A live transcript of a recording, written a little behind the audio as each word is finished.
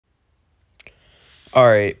All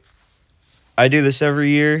right. I do this every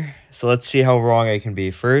year, so let's see how wrong I can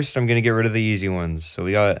be. First, I'm gonna get rid of the easy ones. So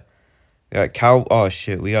we got cow. Oh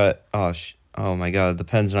shit. Oh my god. The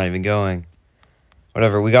pen's not even going.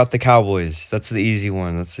 Whatever. We got the Cowboys. That's the easy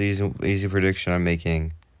one. That's the easy prediction I'm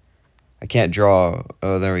making. I can't draw.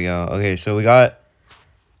 Oh, there we go. Okay, so we got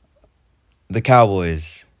the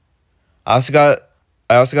Cowboys. I also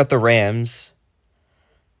got the Rams.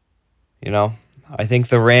 You know, I think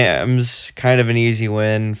the Rams kind of an easy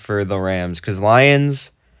win for the Rams because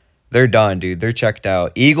Lions, they're done, dude. They're checked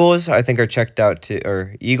out. Eagles, I think are checked out too.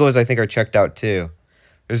 Or Eagles, I think are checked out too.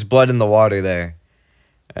 There's blood in the water there.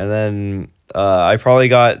 And then I probably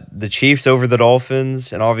got the Chiefs over the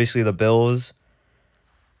Dolphins, and obviously the Bills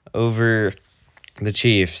over the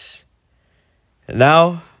Chiefs.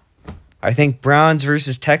 Now, I think Browns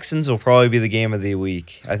versus Texans will probably be the game of the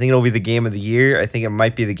week. I think it'll be the game of the year. I think it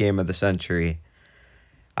might be the game of the century.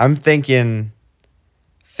 I'm thinking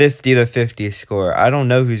 50-50 score. I don't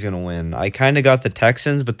know who's going to win. I kind of got the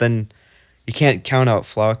Texans, but then you can't count out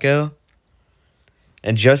Flacco.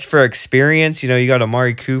 And just for experience, you got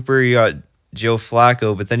Amari Cooper, you got Joe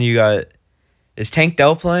Flacco, but then you got... Is Tank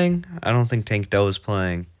Dell playing? I don't think Tank Dell is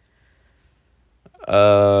playing.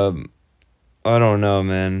 I don't know,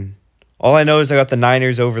 man. All I know is I got the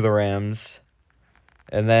Niners over the Rams.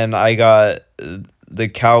 And then I got the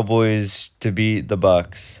Cowboys to beat the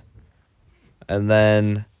Bucks. And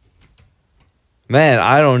then... Man,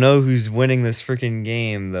 I don't know who's winning this freaking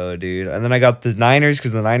game, though, dude. And then I got the Niners,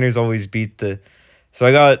 because the Niners always beat the... So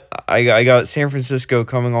I got San Francisco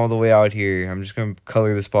coming all the way out here. I'm just going to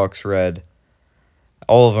color this box red.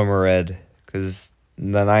 All of them are red, because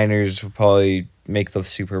the Niners will probably make the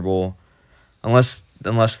Super Bowl. Unless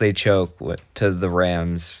they choke to the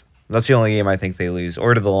Rams. That's the only game I think they lose.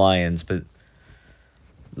 Or to the Lions, but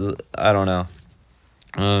I don't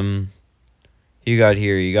know. You got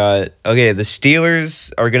here. Okay, the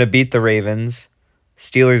Steelers are going to beat the Ravens.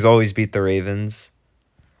 Steelers always beat the Ravens.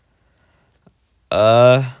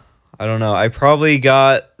 I don't know. I probably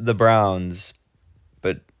got the Browns,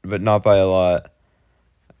 but not by a lot.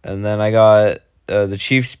 And then I got the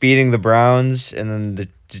Chiefs beating the Browns, and then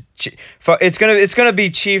it's gonna be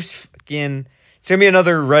Chiefs fucking. It's gonna be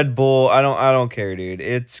another Red Bull. I don't care, dude.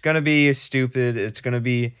 It's gonna be stupid. It's gonna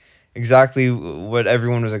be exactly what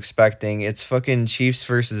everyone was expecting. It's fucking Chiefs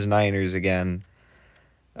versus Niners again.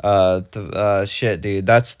 Shit, dude.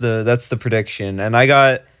 That's the prediction, and I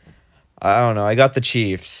don't know. I got the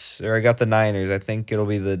Chiefs, or I got the Niners. I think it'll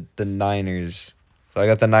be the Niners. So I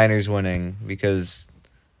got the Niners winning because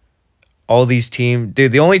all these teams...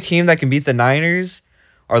 Dude, the only team that can beat the Niners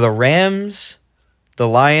are the Rams, the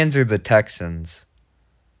Lions, or the Texans.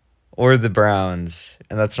 Or the Browns.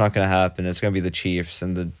 And that's not going to happen. It's going to be the Chiefs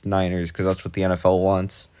and the Niners because that's what the NFL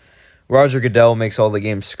wants. Roger Goodell makes all the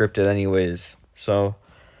games scripted anyways. So...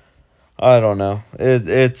 I don't know.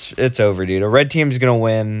 It's over, dude. A red team's gonna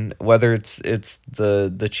win, whether it's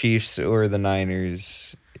the Chiefs or the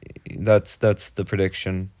Niners. That's the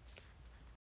prediction.